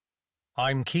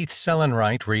I'm Keith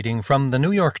Sellenwright reading from the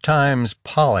New York Times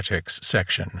Politics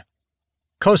section.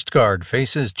 Coast Guard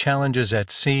faces challenges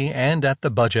at sea and at the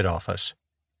budget office,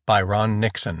 by Ron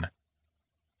Nixon.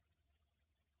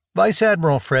 Vice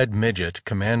Admiral Fred Midgett,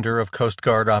 commander of Coast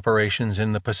Guard operations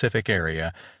in the Pacific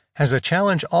area, has a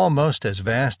challenge almost as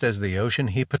vast as the ocean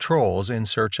he patrols in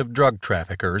search of drug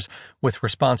traffickers, with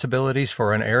responsibilities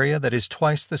for an area that is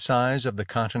twice the size of the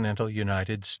continental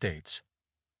United States.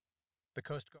 The Coast Guard